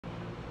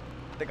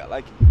think I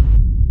like it.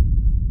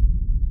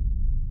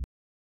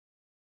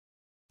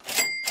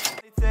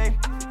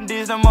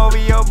 These them over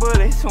your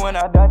bullets when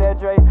I done that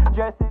Dre.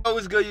 Oh,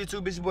 what's good,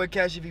 YouTube? It's your boy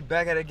CASSHYVEE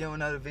back at it again with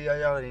another video.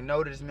 Y'all already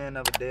know this man,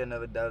 another day,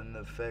 another doubt,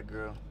 another fat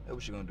girl. Hey,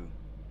 what she gonna do?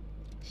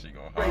 She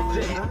gonna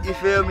holler. You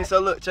feel me? So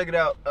look, check it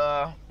out.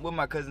 With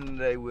my cousin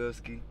today,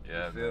 Willski.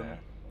 Yeah, you feel man. me?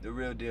 The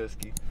real deal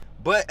ski.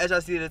 But as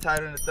y'all see the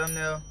title in the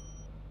thumbnail.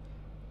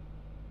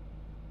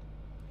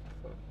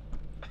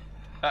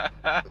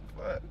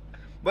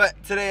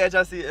 But today, as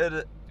y'all see it, You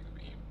could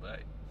be eating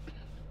butt.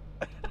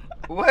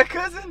 what,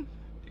 cousin?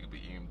 You could be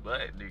eating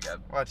butt. You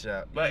got Watch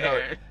out. butt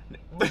hair.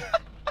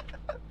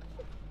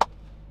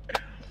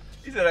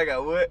 You said I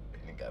got what?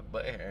 You got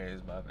butt hair in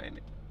his mouth, ain't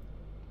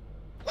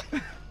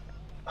it?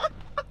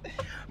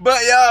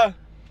 But y'all,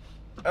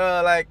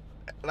 like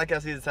y'all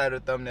see the title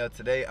of the thumbnail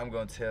today, I'm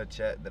gonna tell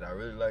chat that I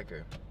really like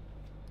her.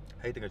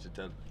 How you think I should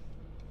tell her?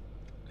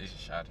 This is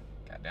shot.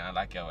 Goddamn, I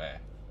like your ass.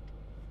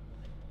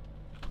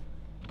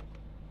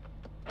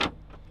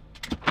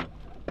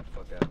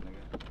 Fuck out, nigga.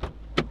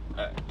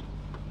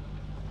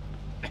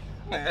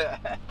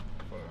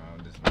 Fuck around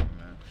with this nigga,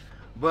 man.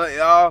 But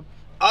y'all,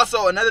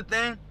 also another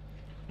thing,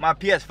 my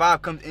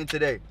PS5 comes in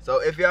today. So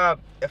if y'all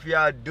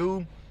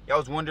do, y'all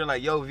was wondering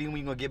like, yo, V, when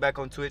you gonna get back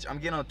on Twitch? I'm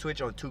getting on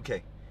Twitch on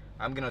 2K.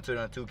 I'm getting on Twitch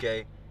on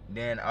 2K.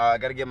 Then I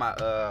gotta get my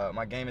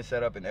my gaming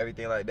set up and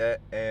everything like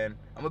that. And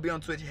I'm gonna be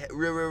on Twitch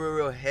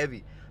real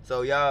heavy.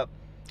 So y'all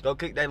go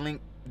click that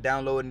link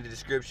down low in the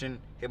description.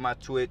 Hit my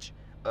Twitch.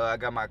 I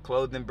got my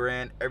clothing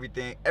brand,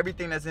 everything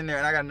that's in there.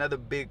 And I got another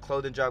big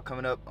clothing drop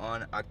coming up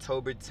on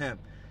October 10th.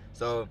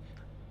 So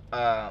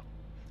I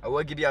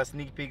will give y'all a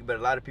sneak peek, but a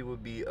lot of people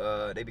be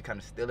they be kind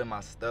of stealing my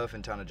stuff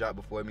and trying to drop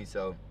before me.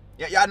 So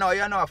yeah, y'all know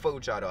I fuck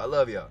with y'all though. I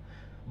love y'all.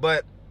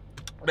 But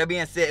that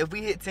being said, if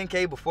we hit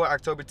 10K before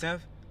October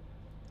 10th,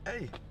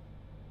 hey,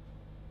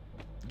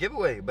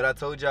 giveaway. But I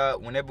told y'all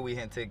whenever we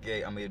hit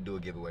 10K, I'm gonna do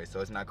a giveaway. So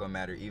it's not gonna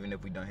matter even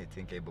if we don't hit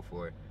 10K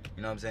before.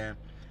 You know what I'm saying?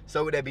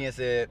 So with that being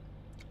said,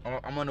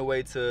 I'm on the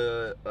way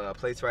to a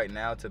place right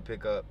now to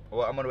pick up.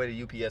 Well, I'm on the way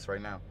to UPS right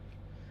now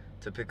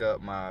to pick up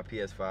my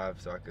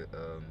PS5 so I could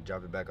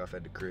drop it back off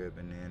at the crib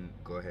and then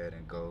go ahead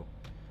and go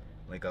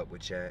link up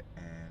with chat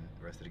and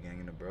the rest of the gang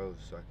and the bros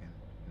so I can,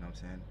 you know what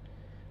I'm saying,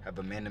 have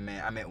a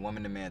man-to-man,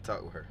 woman-to-man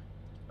talk with her.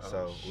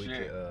 So we could,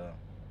 you know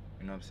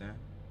what I'm saying?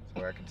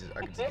 So I can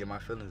just get my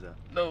feelings out.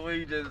 No way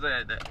you just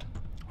said that.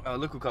 Oh,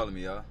 look who calling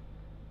me, y'all.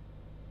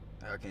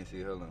 I can't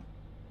see. Hold on.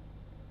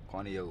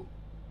 Quanio.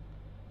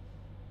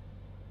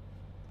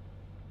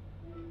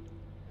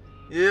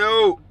 Yo.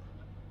 Yo,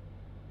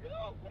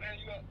 where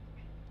you at?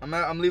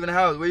 I'm leaving the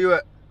house. Where you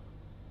at?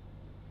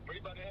 Where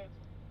you about to head?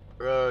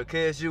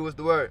 KSU. What's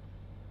the word?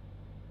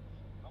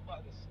 I'm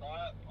about to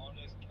slide on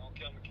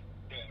camera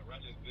and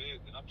run this vid,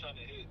 and I'm trying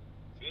to hit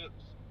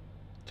Phipps.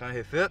 Trying to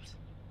hit Phipps?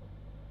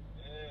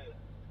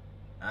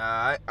 Yeah.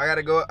 Alright. I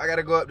gotta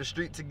go up the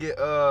street to get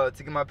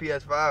my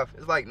PS5.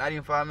 It's like not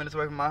even 5 minutes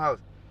away from my house.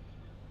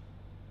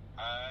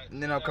 Alright.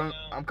 And then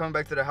I'm coming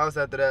back to the house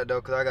after that though,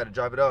 cause I gotta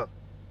drop it off.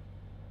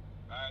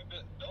 Alright,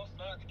 but don't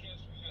slide to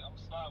KSU yet. I'm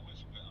slide with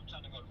you, but I'm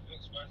trying to go to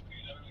Phipps first, because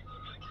you never really go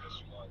to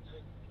KSU all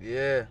day.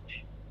 Yeah.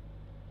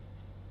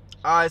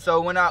 Alright,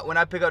 so when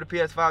I pick up the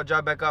PS5,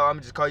 drop back out, I'm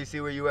gonna just call you, see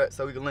where you at,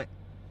 so we can link.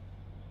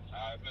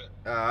 Alright, bet.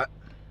 Alright.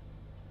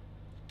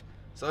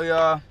 So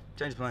y'all,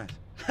 change plans.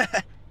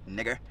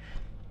 Nigga.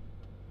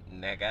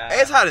 Nigga.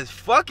 Hey, it's hot as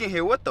fuck in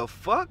here. What the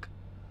fuck?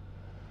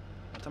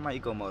 I'm turning my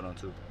eco mode on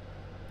too.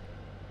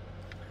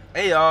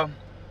 Hey y'all.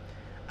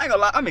 I ain't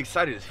gonna lie, I'm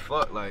excited as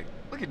fuck. Like,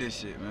 look at this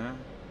shit, man.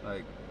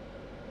 Like,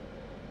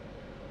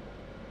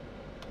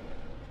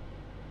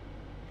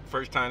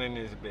 First time in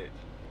this bitch.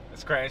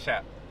 Let's crash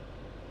out.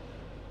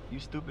 you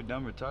stupid,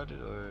 dumb,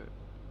 retarded, or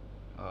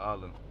all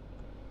of them?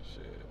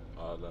 Shit,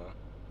 all done.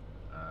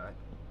 Alright.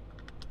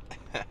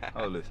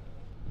 Hold this.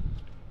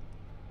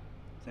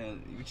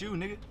 Saying, with you,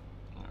 nigga.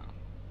 No.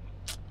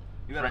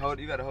 You gotta hold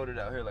it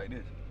out here like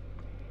this.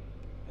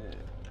 Yeah.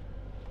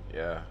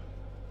 Yeah.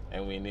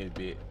 And we need a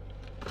bit.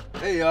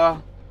 Hey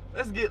y'all.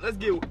 Let's get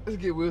Willski,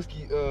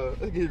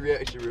 let's get his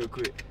reaction real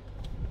quick.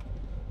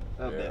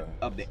 Of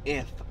the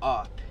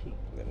FRP.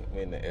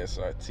 We in the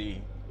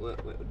SRT.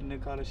 What did they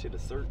call that shit? A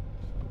cert?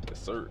 The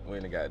cert. We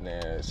in the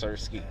goddamn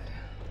Surski.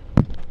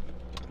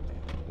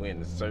 We in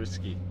the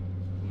Surski.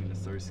 We in the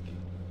Surski.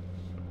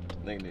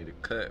 Nigga need a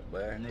cut,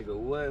 boy. Nigga,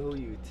 what? Who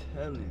you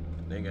telling?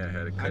 Nigga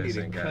had a I cut need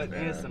a and cut and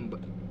goddamn. some.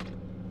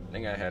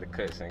 Nigga had a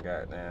cut and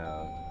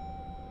goddamn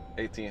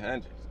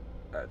 1800s.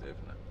 I definitely.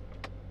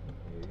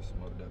 Yeah, you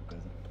smoked up,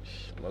 cousin.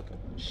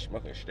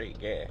 Smoking straight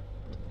gas.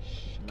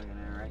 Smoking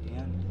that right,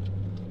 yeah.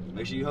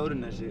 Make sure you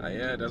holding that shit. Oh,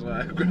 yeah, that's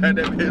why I grabbed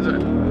that bitch.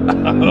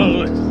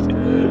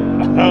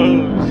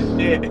 Oh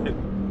shit.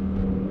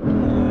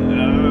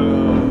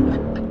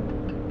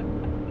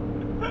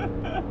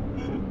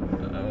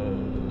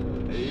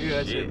 Hey, you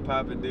got shit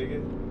popping,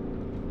 nigga.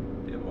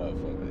 That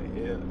motherfucker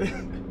here.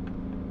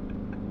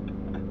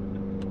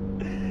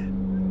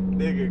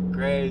 Nigga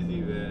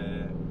crazy,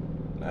 man.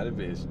 Nah, that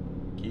bitch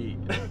geek.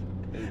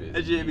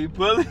 That shit be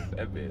pulling.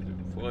 That bitch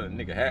Before a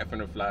nigga hat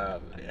finna fly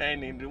off.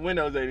 Ain't even, the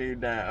windows ain't even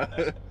down.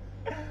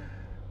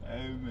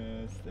 Hey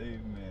man, stay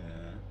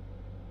man.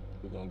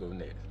 Who gonna go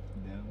next?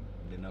 Them,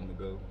 then I'ma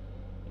go.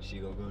 She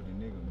gonna go, the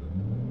nigga go.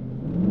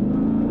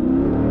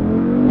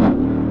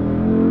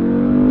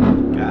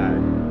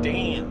 God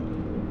damn.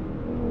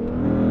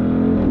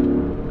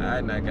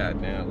 Alright, now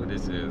goddamn, what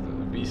this is? A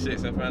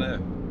V6 in front of it?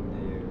 Yeah,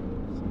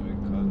 somebody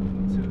calling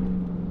me too.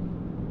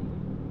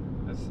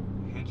 That's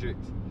Hendrix.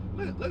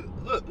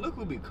 Look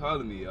who be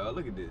calling me, y'all.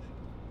 Look at this.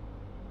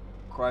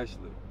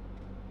 Chrysler.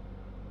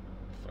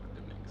 Fuck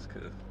them niggas,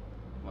 cuz.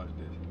 Watch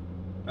this.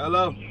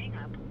 Hello? Hang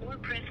up or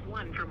press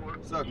 1 for more.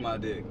 Suck my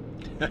dick.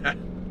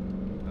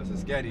 That's a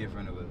scatty in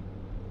front of us.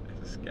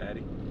 That's a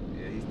Scotty.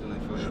 Yeah, he's still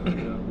in front of us,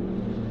 y'all.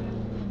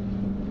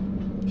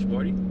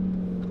 Sporty?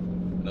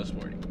 No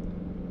sporty.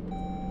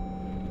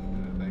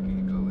 Back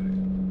in, go with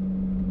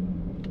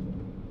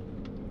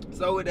it.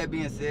 So with that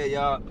being said,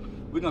 y'all,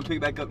 we're gonna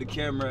pick back up the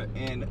camera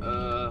in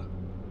a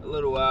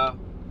little while.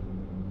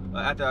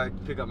 After I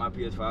pick up my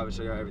PS5 and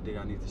show y'all everything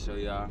I need to show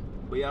y'all.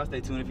 But y'all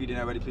stay tuned. If you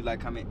didn't already, please like,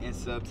 comment, and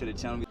sub to the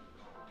channel.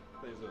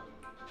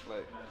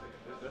 Like,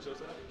 That's your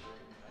side?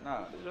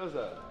 nah, this is your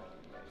side.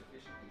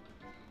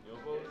 You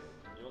don't post?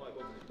 You don't like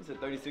posting? It's a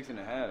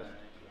 36.5.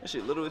 That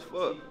shit little as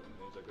fuck.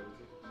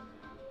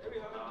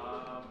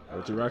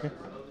 What you rocking?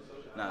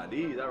 Nah,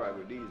 these, I rock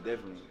with these,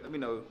 definitely. Let me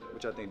know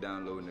what y'all think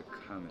down low in the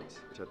comments.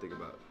 What y'all think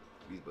about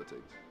these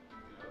buttocks.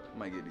 I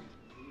might get these.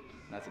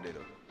 Not today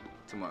though.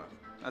 Tomorrow.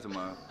 Not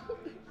tomorrow.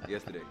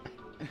 Yesterday.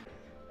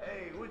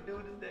 Hey, what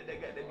dude is that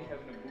got that be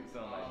having the boots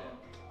on like that?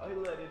 Oh, he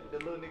look like the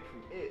little nigga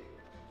from It.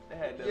 That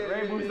had the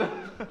rain boots on.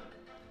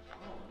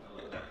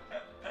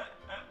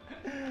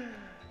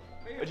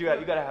 What you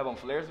gotta have on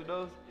flares with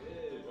those? Yeah,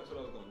 that's what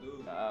I was gonna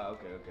do. Ah,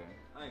 okay.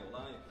 I ain't gonna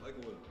lie, I ain't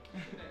fucking with him.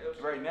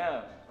 Right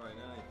now. Right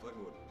now, I ain't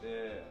fucking with him.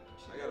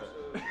 Yeah. I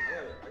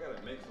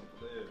gotta make some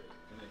flair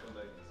and then come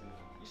back and see him.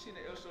 You seen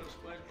the episode of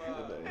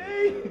SpongeBob?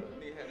 Hey.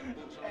 Nigga had them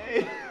boots on.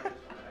 Hey.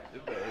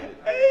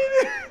 Hey,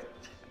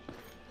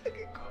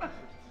 you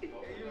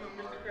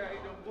remember Mr. Krabs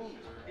ate them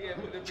boots? He had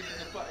put them bitches in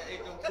the pot and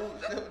ate them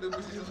boots. That's what them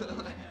bitches look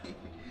like.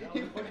 Y'all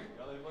ain't fucking with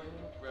him?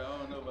 Bro, I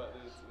don't know about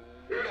this, man.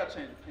 You gotta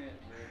change the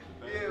pants,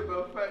 bro. Yeah, bro.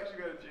 Facts, you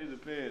gotta change the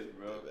pants,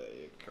 bro.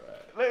 You cry.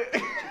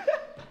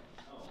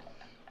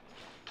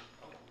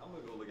 I'm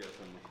gonna go look at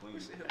some We clean.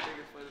 see him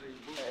making fun of these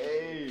boots.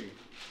 Hey.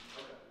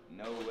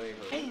 No way, ho.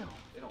 Damn.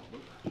 They don't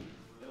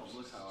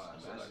look how I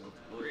Sound like a look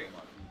brick. at my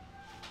feet.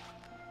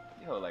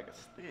 You hold like a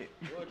stick.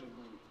 Georgia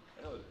boot.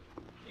 Hell,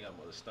 You got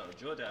more stuff.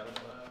 Georgia out of the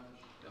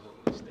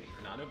whole state.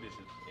 Nah, them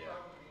bitches.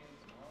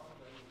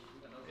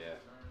 yeah.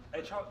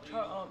 Hey, try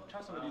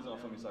some of these on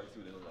for me so I can see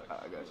what they look like.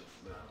 I got you.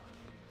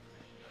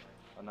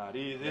 Oh, nah,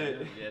 these Yeah,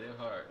 it. they're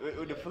hard.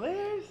 With the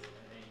flares?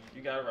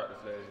 You gotta rock the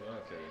flares, man.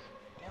 Okay.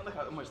 Damn, look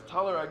how much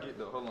taller I get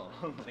though. Hold on.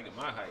 Nigga,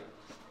 my height.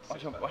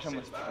 Watch how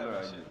much taller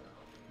I get.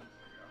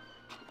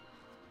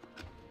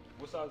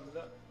 What size is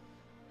that?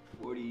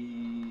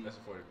 40. That's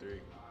a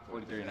 43.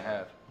 43 and a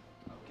half.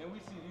 Can we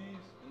see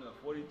these in a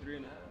 43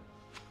 and a half?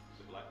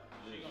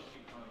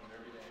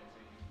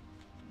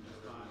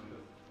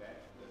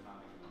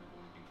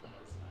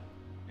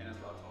 And that's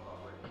what I told her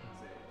already. I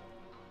said,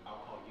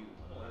 I'll call you.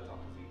 I'll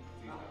talk to Z.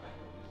 Z's not back.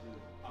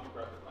 I'm gonna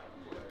grab it like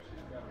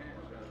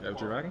That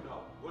what you rocking?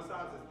 No. What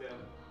size is them?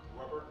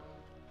 Rubber?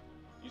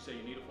 You say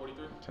you need a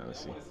 43? Trying to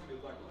see. Because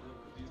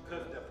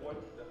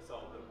so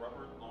the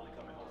rubber only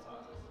come in whole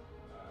sizes.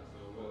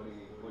 So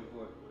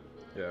 44.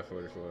 Yeah,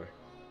 44.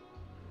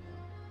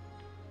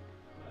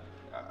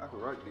 I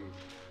could rock these.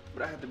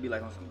 But I have to be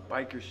like on some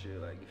biker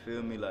shit. Like, you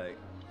feel me? Like,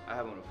 I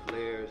have on the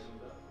flares,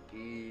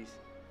 these,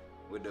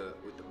 with the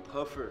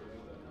puffer.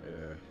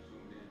 Yeah.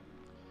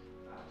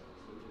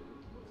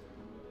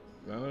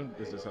 No,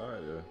 this is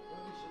hard, yeah.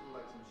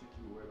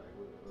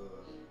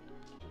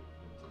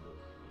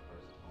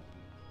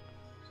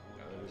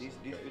 These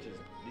bitches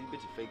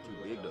fake too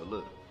big though.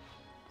 Look. Oh,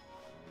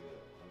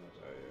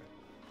 yeah.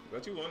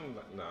 But you want,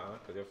 nah,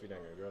 because your feet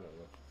ain't gonna grow no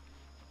more.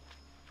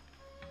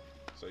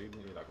 So you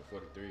need like a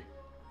 43.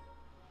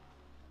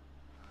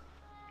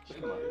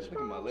 Look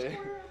at my leg.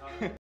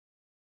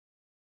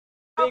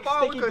 Big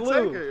sticky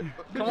glue.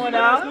 Come on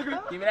now.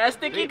 Give me that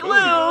sticky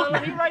glue.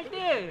 He right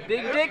there.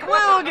 Big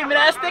glue. Give me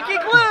that sticky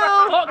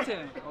glue. Talk to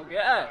him.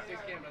 Okay.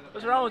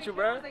 What's wrong with you,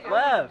 bro?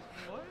 Laugh.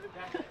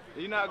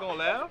 You not gonna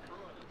laugh?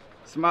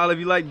 Smile if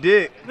you like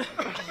dick.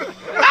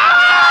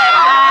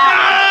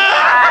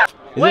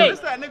 Wait. This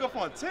that nigga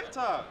from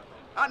TikTok.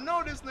 I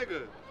know this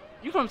nigga.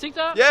 You from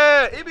TikTok?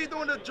 Yeah, he be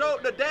doing the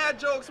dad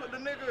jokes with the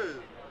niggas.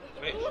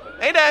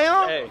 Ain't that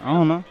him? Hey. I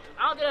don't know.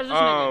 I don't think that's this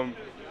nigga.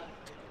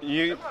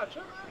 You.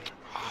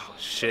 Oh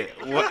shit!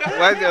 What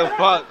the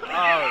fuck?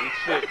 Oh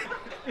shit!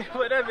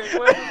 Whatever.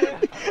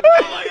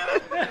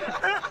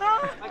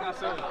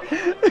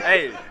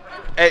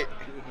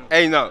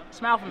 Hey, no.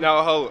 Smile for me.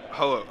 No, hold up.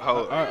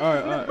 All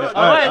right. Go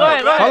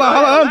ahead. Hold on,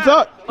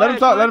 let him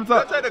talk. Let him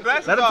talk. Take the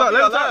glasses Let him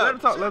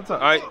off, talk. you All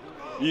right.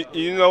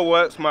 You know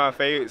what's my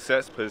favorite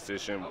sex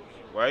position,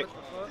 right?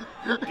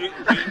 do you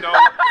know?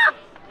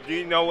 Do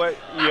you know what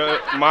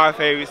my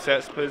favorite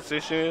sex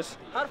position is?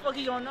 How the fuck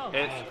you gonna know?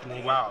 It's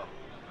wow.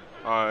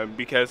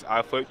 Because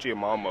I flipped your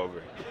mom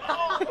over.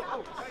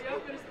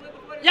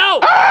 Yo! Yo,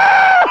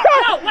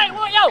 wait,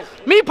 what, yo?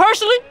 Me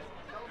personally?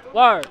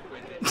 Word.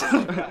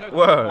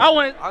 Word. I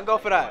want. I'll go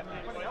for that.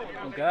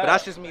 Okay. But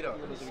that's just me though.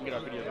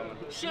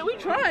 Shit, we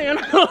trying.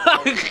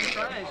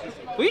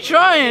 We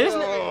trying.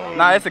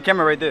 Nah, it's a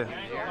camera right there.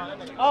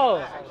 Oh.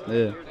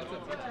 Yeah.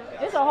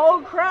 It's a whole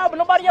crowd, but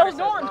nobody else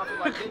doing it.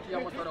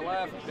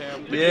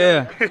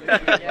 Yeah.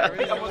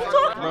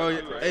 Bro,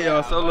 hey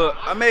y'all, so look,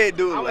 I made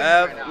dude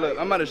laugh. Look,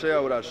 I'm about to show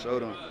y'all what I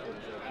showed him.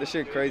 This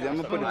shit crazy. I'm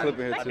gonna put the clip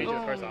in here too.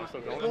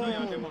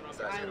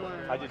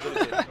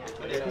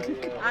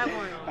 I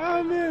won.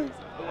 Oh man.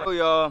 Oh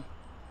y'all,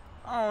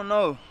 I don't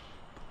know.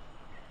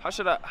 How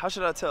should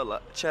I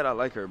tell Chad I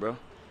like her, bro?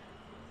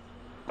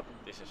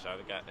 This is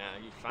Shawty,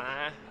 goddamn, you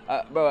fine?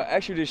 Bro, I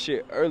asked you this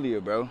shit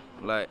earlier, bro.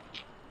 Like,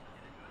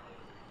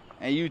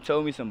 and you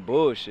told me some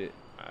bullshit.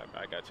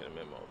 I got you the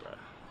memo, bro.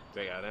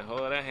 They got that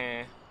hold that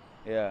hand.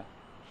 Yeah.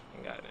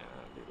 And goddamn,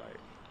 be like,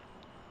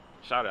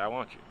 Shawty, I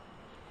want you.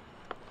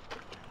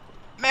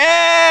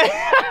 Man!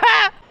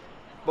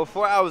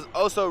 Before I was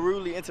also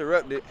rudely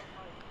interrupted.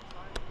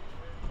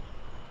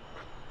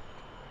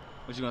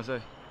 What you gonna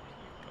say?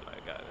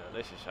 Like, goddamn,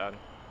 listen, Shawty.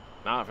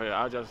 Nah, for real,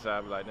 I was just be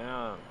like,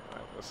 damn, like,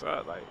 what's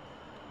up? Like,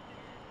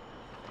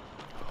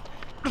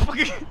 This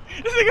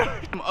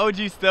nigga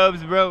OG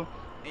Stubbs, bro.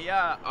 And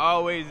y'all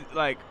always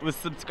like was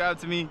subscribed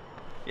to me.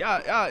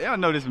 Y'all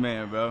know this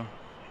man, bro.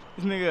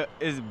 This nigga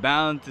is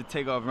bound to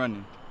take off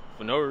running.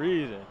 for no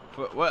reason.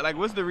 For what? Like,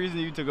 what's the reason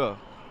you took off?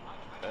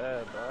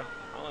 Bro.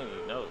 I don't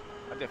even know.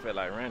 I just feel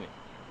like running.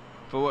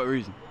 For what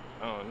reason?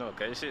 I don't know,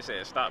 cause this shit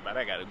said stop, but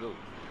I gotta go.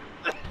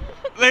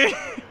 Like,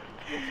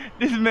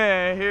 this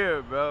man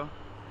here, bro.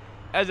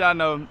 As y'all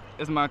know,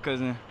 it's my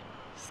cousin,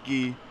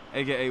 Ski,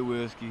 aka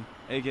Will Ski,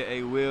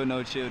 aka Will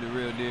No Chill, the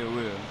real deal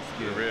Will.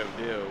 The real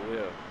deal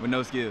Will. With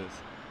no skills.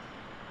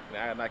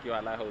 Now I gotta knock you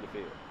out like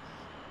Holyfield.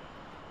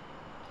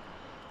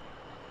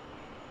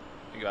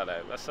 You got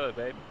like, what's up,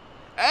 baby?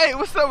 Hey,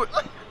 what's up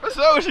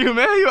with you,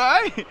 man? You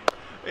alright?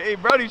 Hey,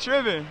 Brody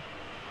tripping.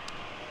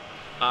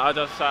 I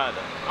just tried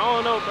that. I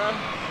don't know, bro. I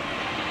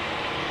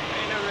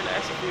ain't never really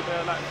asked a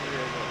female like for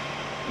real,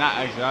 though. Not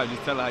actually, I'll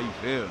just tell her how you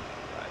feel. Like,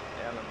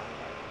 hell, man.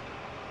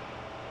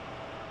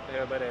 Like,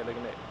 everybody ain't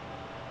looking at.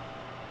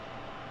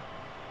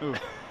 Who?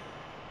 Shit,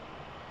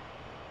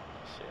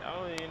 I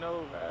don't even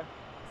know, bro.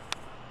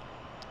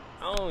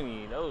 I don't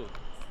even know.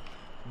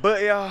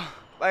 But y'all,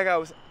 like I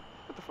was,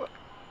 what the fuck?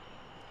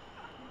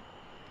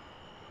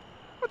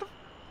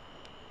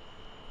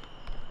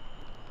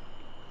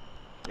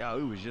 Y'all,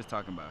 we was just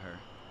talking about her.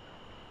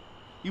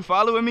 You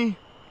following me?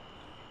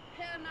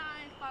 Hell no,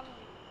 I ain't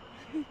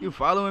following You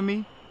following me?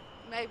 you.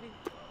 Maybe.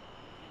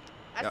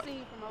 I Yep. seen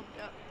you from over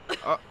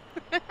there.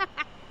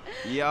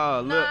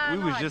 Y'all, look, Nah, we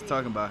no, was I just didn't.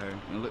 talking about her,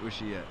 and look where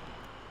she at. You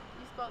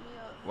spoke me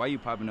up Why you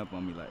popping up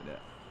on me like that?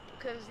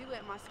 because you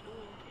at my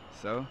school.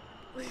 So?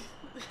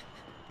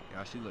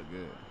 Y'all, she look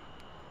good.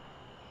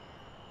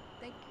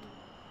 Thank you.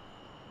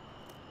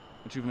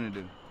 What you gonna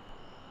do?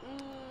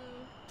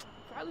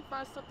 Probably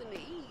find something to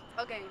eat.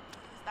 Okay,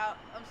 stop.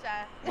 I'm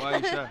shy. Why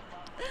you shy?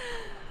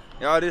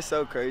 Y'all, this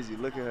so crazy.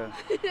 Look at her.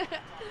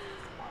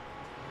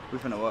 We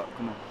finna walk.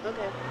 Come on.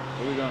 Okay.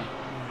 Where we going?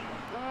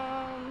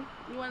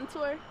 You want a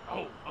tour?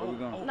 Where we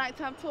going?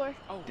 Nighttime tour?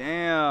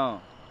 Damn.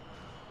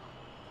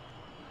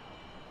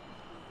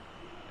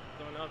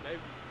 Going up, baby.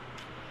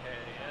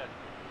 Yeah.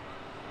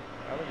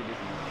 Oh, look at this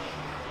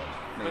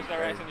man. Push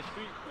her ass in the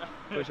street, bro.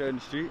 Push her in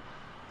the street?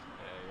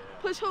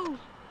 Push who?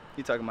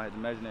 You talking about his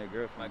imaginary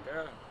girlfriend? My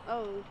girl.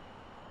 Oh.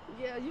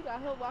 Yeah, you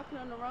got her walking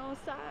on the wrong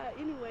side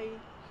anyway.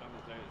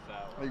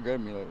 Why you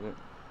grabbing me like that?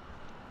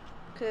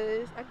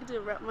 Cause I could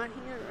just wrap my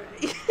hand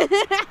right.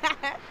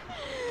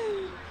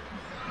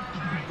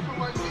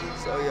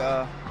 So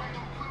y'all,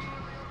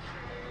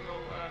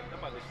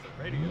 I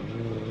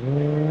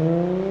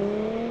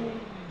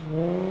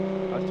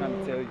was trying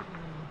to tell you.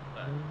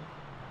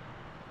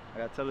 I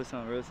gotta tell her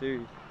something real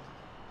serious.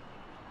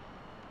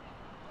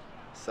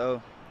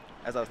 So,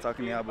 as I was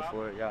talking to y'all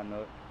before, y'all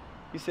know it.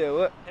 You said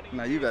what?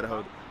 Now you gotta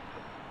hold it.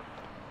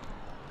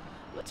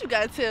 What you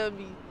gotta tell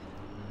me?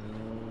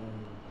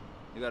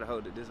 You gotta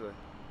hold it this way.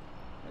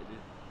 Like this.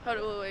 Hold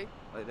it, wait.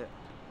 Like that.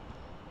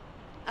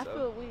 I So,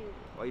 feel weird.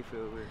 Why you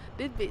feel weird?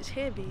 This bitch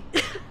heavy.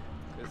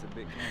 It's a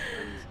big camera.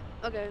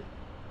 Okay.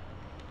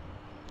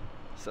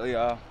 So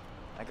y'all,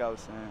 like I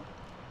was saying,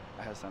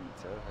 I had something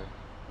to tell her.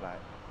 Like,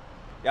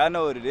 y'all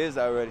know what it is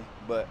already,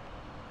 but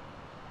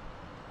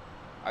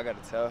I gotta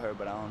tell her,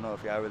 but I don't know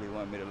if y'all really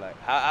want me to, like,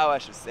 how I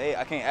should say it.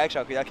 I can't ask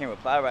y'all because y'all can't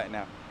reply right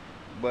now.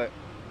 But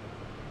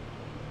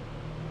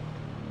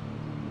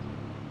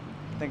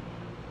I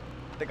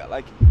think I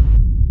like you.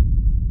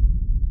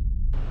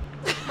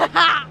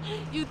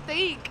 You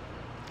think?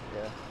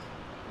 Yeah.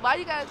 Why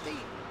you gotta think?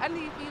 I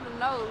need for you to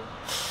know.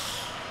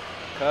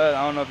 Cause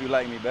I don't know if you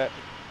like me back,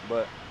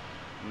 but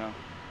no.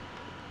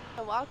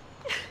 Come walk.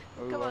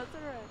 Where we Come on, going?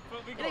 turn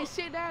around. It ain't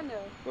shit down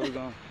there. Where we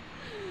going?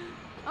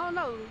 I don't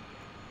know.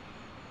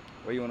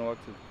 Where you wanna walk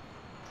to?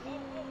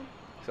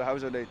 So how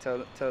was your day?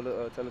 Tell us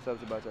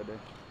something about your day.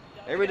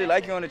 They really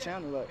like you on the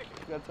channel. Like, you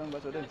gotta tell them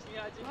about your day.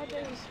 My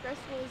day was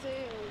stressful as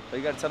hell. So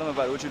you gotta tell them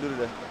about what you do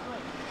today.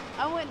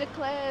 I went to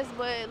class,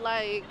 but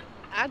like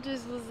I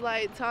just was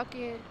like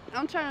talking.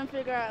 I'm trying to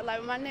figure out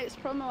like my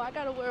next promo. I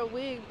gotta wear a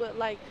wig, but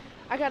like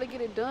I gotta get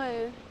it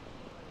done.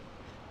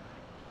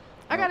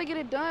 I gotta get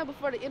it done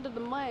before the end of the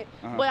month.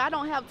 But I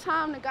don't have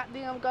time to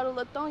goddamn go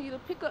to Lithonia to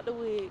pick up the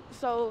wig.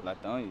 So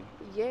Lithonia?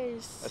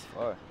 Yes. That's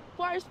far.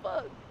 Far as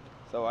fuck.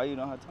 So why you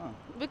don't have time?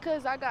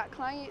 Because I got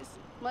clients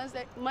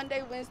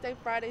Monday, Wednesday,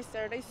 Friday,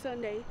 Saturday,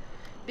 Sunday.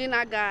 Then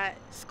I got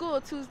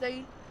school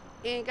Tuesday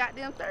and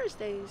goddamn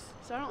Thursdays.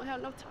 So I don't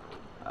have no time.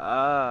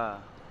 Ah.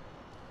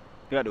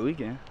 You got the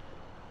weekend.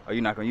 Are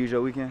you not gonna use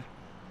your weekend?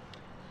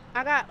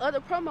 I got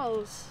other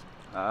promos.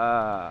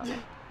 Ah.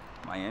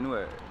 My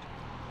N-word.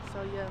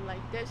 So yeah,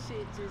 like that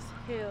shit just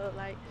hell.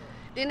 Like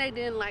then they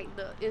didn't like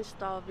the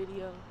install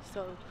video.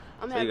 So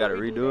I'm So having you gotta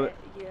to redo it?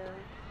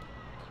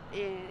 Yeah.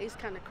 And it's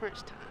kinda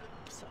crunch time.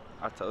 So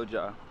I told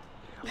y'all.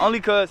 Only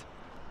cause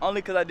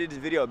I did this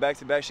video back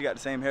to back, she got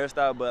the same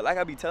hairstyle, but like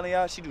I be telling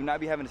y'all, she do not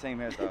be having the same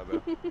hairstyle,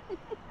 bro.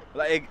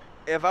 Like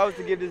if I was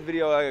to give this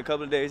video like a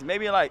couple of days,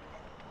 maybe in like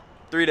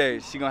 3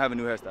 days, she gonna have a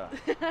new hairstyle.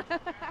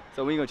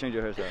 So when you gonna change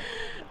your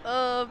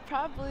hairstyle?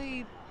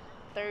 Probably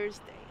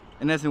Thursday.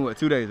 And that's in what,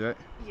 2 days, right?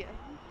 Yeah.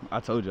 I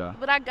told y'all.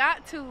 But I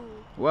got to.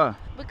 Why?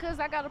 Because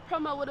I got a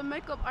promo with a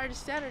makeup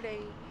artist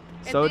Saturday.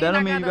 So that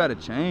don't mean you gotta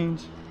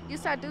change.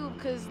 Yes, I do,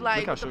 because like.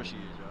 Look how short she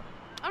is, y'all.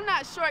 I'm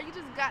not short, you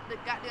just got the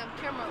goddamn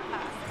camera up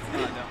high.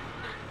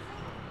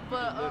 No,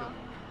 I don't.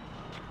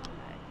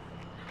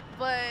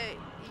 But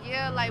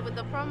yeah, like with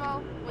the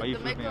promo, with Why you the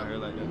flipping makeup. your hair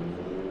like that?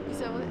 You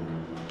said what?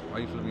 Why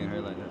you flipping your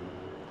hair like that?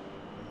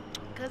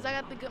 Cause I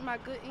got to get my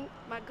good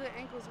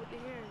ankles with the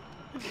hair.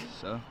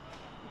 So?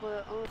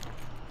 But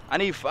I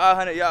need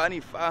 500, y'all. I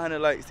need 500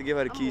 likes to give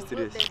her the keys to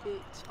this. That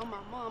bitch. Oh my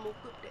mom, I'm gonna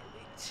whip that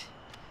bitch.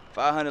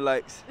 500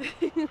 likes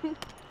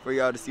for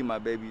y'all to see my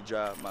baby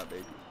drive my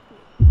baby.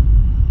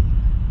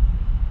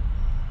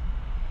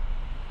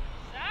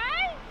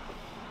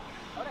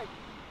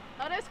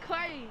 Oh, that's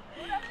Clay.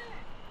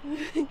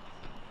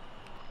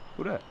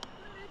 Who that?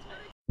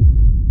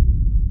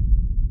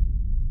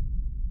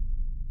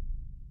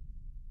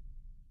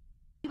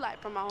 He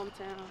like from my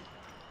hometown.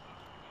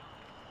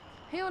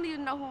 He don't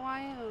even know who I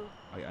am.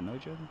 Oh, y'all know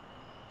each other?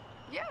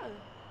 Yeah.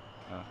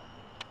 Oh.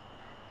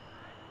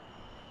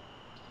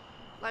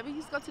 Like we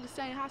used to go to the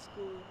same high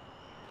school.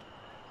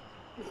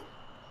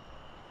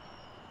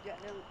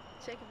 Got them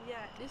checking me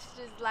out. This is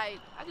just like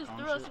I just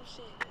threw up some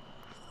shit.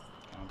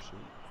 I'm sure.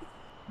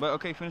 But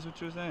okay, finish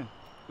what you were saying.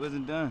 It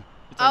wasn't done.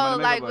 Oh,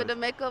 like with the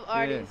makeup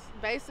artist,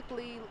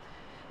 basically,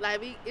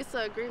 like it's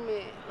an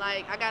agreement.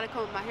 Like I gotta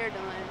come with my hair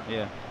done.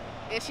 Yeah.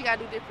 And she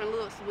gotta do different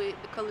looks with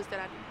the colors that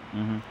I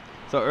do.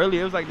 So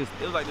earlier it was like this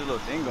little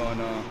thing going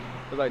on.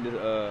 It was like this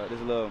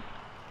little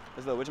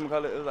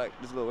whatchamacallit. It was like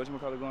this little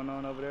whatchamacallit going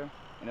on over there,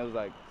 and it was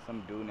like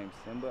some dude named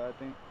Simba, I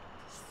think.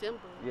 Simba.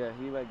 Yeah,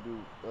 he like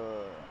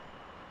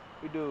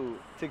do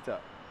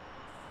TikTok.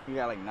 He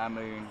got like 9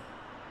 million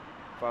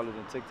followers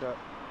on TikTok,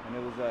 and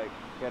it was like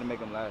you gotta make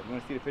him laugh. You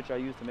wanna see the picture I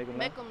used to make him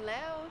laugh? Make him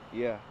laugh?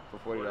 Yeah, for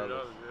 $40.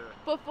 $40,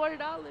 For $40?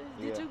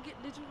 Yeah. Did you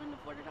win the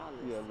 $40?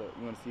 Yeah, look.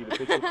 You wanna see the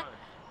picture?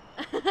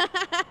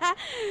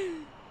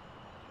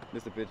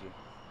 This the picture.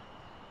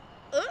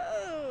 Ooh.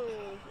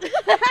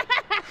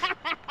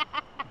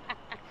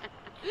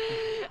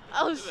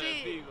 Oh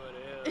shit.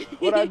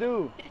 What I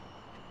do?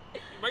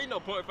 Bro, you know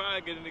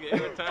 0.5 get a nigga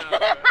every time. Bro.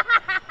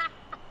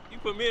 You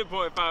put me in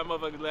 0.5,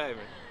 motherfuckers laughing.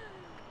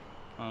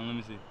 Let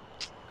me see.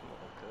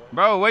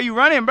 Bro, where you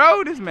running,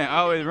 bro? This man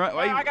always run.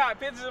 Why you... I got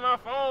pictures in my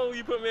phone.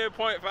 You put me in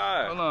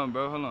 0.5. Hold on,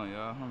 bro. Hold on,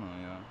 y'all.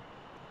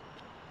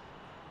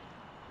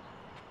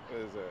 What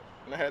is that?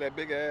 And I had that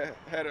big ass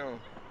hat on.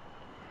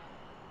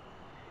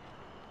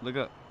 Look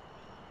up.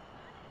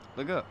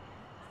 Look up.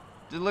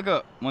 Just look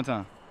up one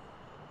time.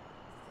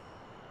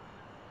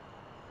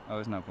 Oh,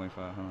 it's not 0.5.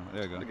 Hold on.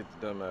 There you go. Look at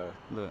the dumb ass.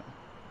 Look.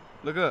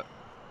 Look up.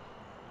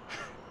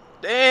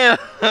 Damn.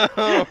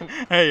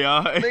 Hey,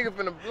 y'all. Nigga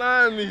finna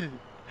blind me.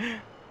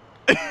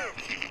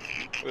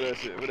 Where that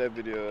shit? Where that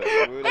video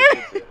at? Where that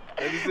picture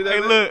at? Have you see that? Hey,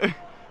 look. look.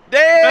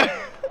 Damn.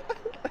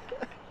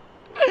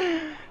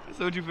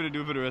 So what you finna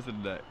do for the rest of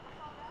the day?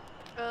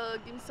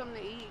 Give me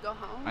something to eat, go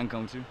home. I can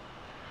come too.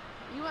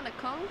 You wanna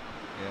come?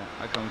 Yeah,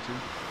 I come too.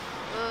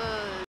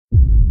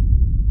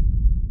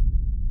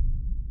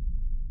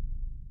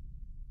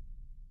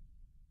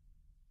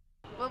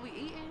 What we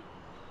eating?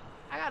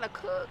 I gotta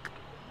cook.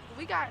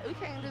 We can't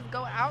just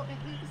go out and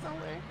eat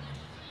somewhere.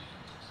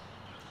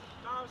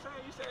 No, I'm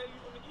saying you said you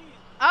wanna eat.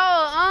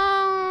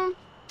 Oh,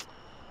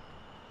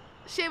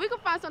 shit, we can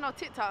find something on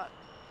TikTok.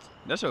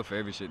 That's your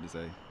favorite shit to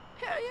say.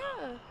 Hell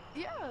yeah,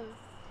 yeah.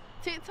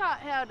 TikTok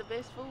have the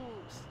best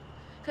foods.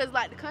 Cause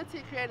like the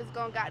content creators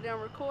gonna goddamn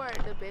record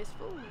the best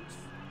foods.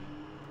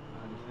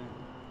 I understand.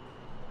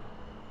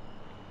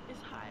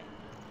 It's hot.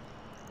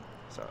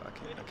 So I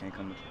can't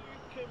come with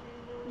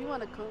you. You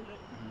wanna come?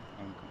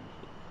 I'm coming.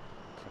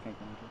 can't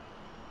come here.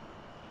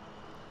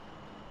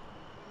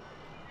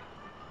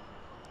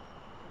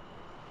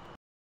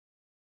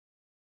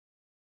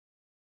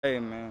 Hey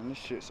man, this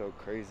shit so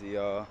crazy,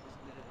 y'all.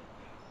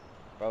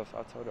 Bro, so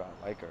I told her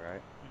I like her,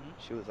 right?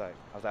 She was like,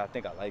 I was like, I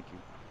think I like you.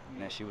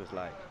 And then she was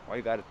like, why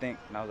you gotta think?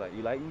 And I was like,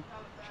 you like me?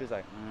 She was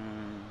like,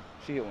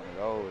 she hit one of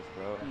those,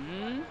 bro.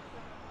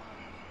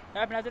 What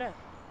happened after that?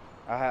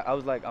 I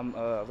was like,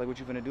 what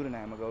you finna do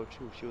tonight? I'm gonna go with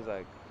you. She was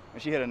like,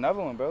 and she hit another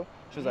one, bro.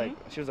 She was like,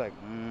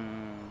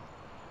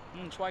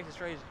 Twice is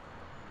crazy.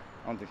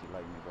 I don't think she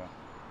liked me, bro.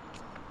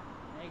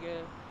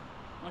 Nigga,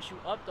 once you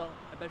up though,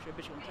 I bet you a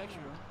bitch gonna text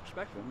you, bro.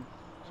 Respectful.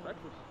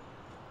 Respectful.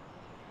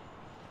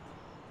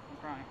 I'm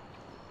crying.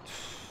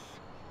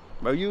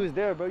 Bro, you was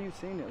there, bro. You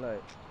seen it,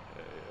 like.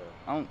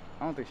 I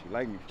don't think she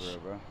liked me for real,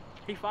 bro.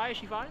 He fired?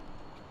 She fired?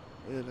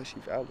 Yeah, like she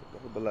valid, bro.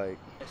 But like.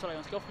 So like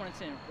on scale from 1 to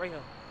 10, rate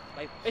her.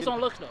 Like based on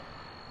looks though.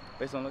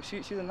 Based on looks,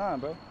 she's a 9,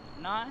 bro.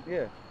 9?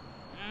 Yeah.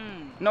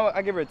 No,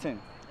 I give her a 10.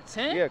 A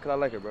 10? Yeah, cause I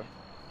like her, bro.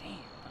 Damn,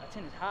 a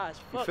 10 is high as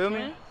fuck. You feel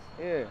man. me?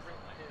 Yeah.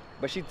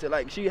 But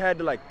she had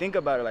to like think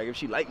about it, like if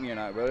she liked me or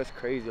not, bro. That's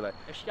crazy, like.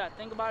 If she gotta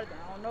think about it, then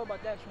I don't know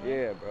about that, man.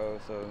 Yeah, bro.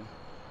 So.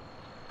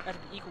 That to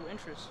be equal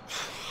interest. I'm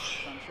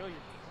trying to show you.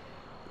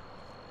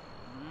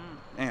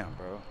 Damn,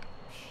 bro.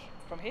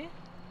 From here?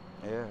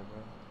 Yeah,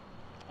 bro.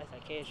 That's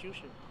like KSU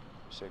shit.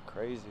 Shit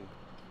crazy.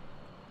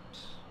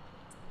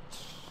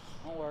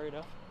 Don't worry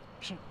though.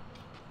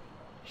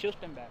 She'll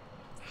spin back.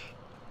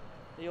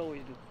 They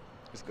always do.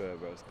 It's good,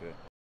 bro. It's good.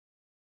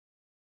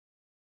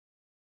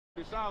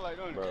 You sound like,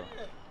 don't you? Bro,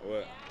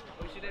 what?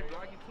 You see that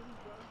blocky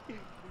too,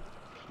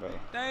 Bro.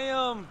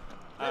 Damn.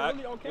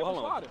 Really on camera,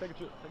 hold on. Take a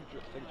trip.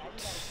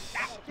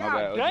 My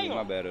bad, OG.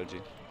 My bad,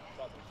 OG.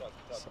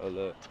 So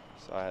look,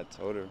 so I had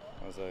told her,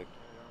 I was like,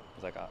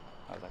 I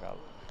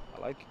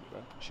like you,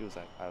 bro. She was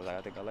like,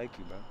 I think I like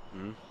you,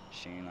 bro.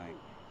 She ain't like,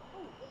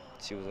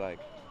 she was like,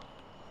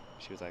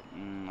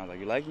 I was like,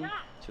 you like me?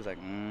 She was like,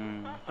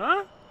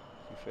 Huh?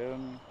 You feel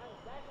me?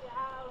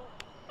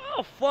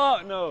 Oh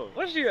fuck no.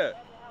 Where's she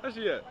at? Where's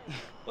she at?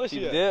 Where's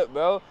she at? Did,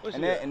 bro. Where's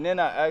And she then at? and then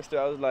I asked her,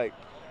 I was like,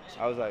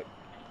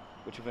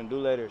 what you finna do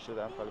later? She was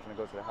like, I'm probably finna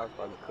go to the house,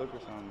 probably cook or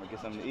something, or get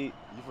something to eat.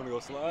 You finna go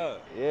slide?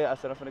 Yeah, I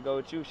said I'm finna go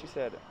with you. She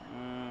said,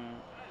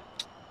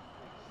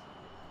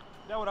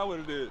 That's what I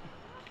would've did.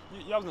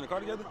 Y'all was in the car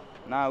together?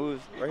 Nah, we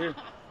was right here.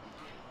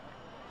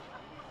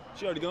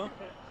 She already gone?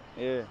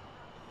 Yeah.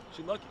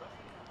 She lucky.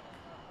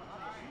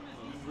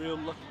 You real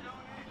lucky.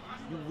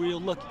 You real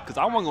lucky. Cause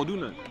I wasn't gonna do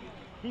nothing.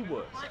 He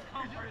was.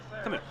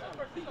 Come here.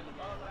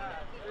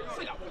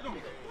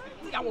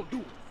 I won't do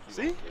it.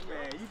 See? Man,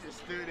 you just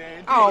stood there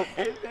and Oh.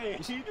 did Hey.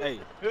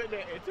 stood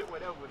there and took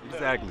whatever.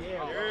 Exactly.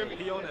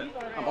 He on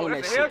that. I'm on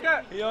that shit.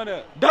 Hellcat? He on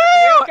that. Damn!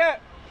 Hell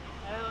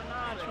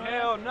nah, Trey.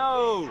 Hell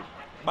no.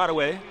 By the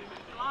way.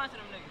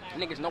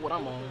 Niggas know what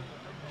I'm on.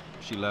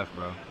 She left,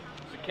 bro.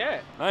 It's a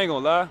cat. I ain't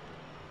gonna lie.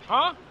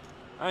 Huh?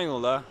 I ain't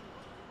gonna lie.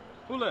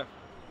 Who left?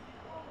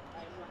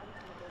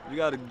 You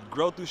gotta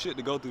grow through shit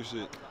to go through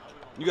shit.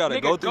 You gotta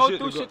Nigga, go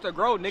through shit to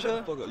grow, nigga.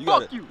 Shut the fuck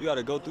up. Fuck you. You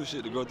gotta go through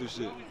shit to grow through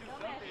shit.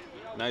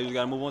 Now you just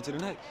gotta move on to the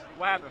next.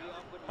 What happened?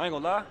 I ain't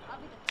gonna lie.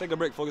 Take a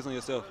break, focus on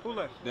yourself. Who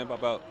left? Then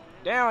pop out.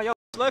 Damn, yo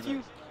left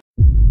you?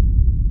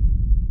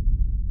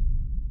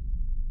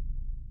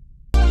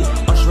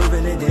 I'm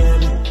swerving it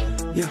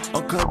down, yeah,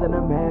 I'm causing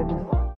a madness.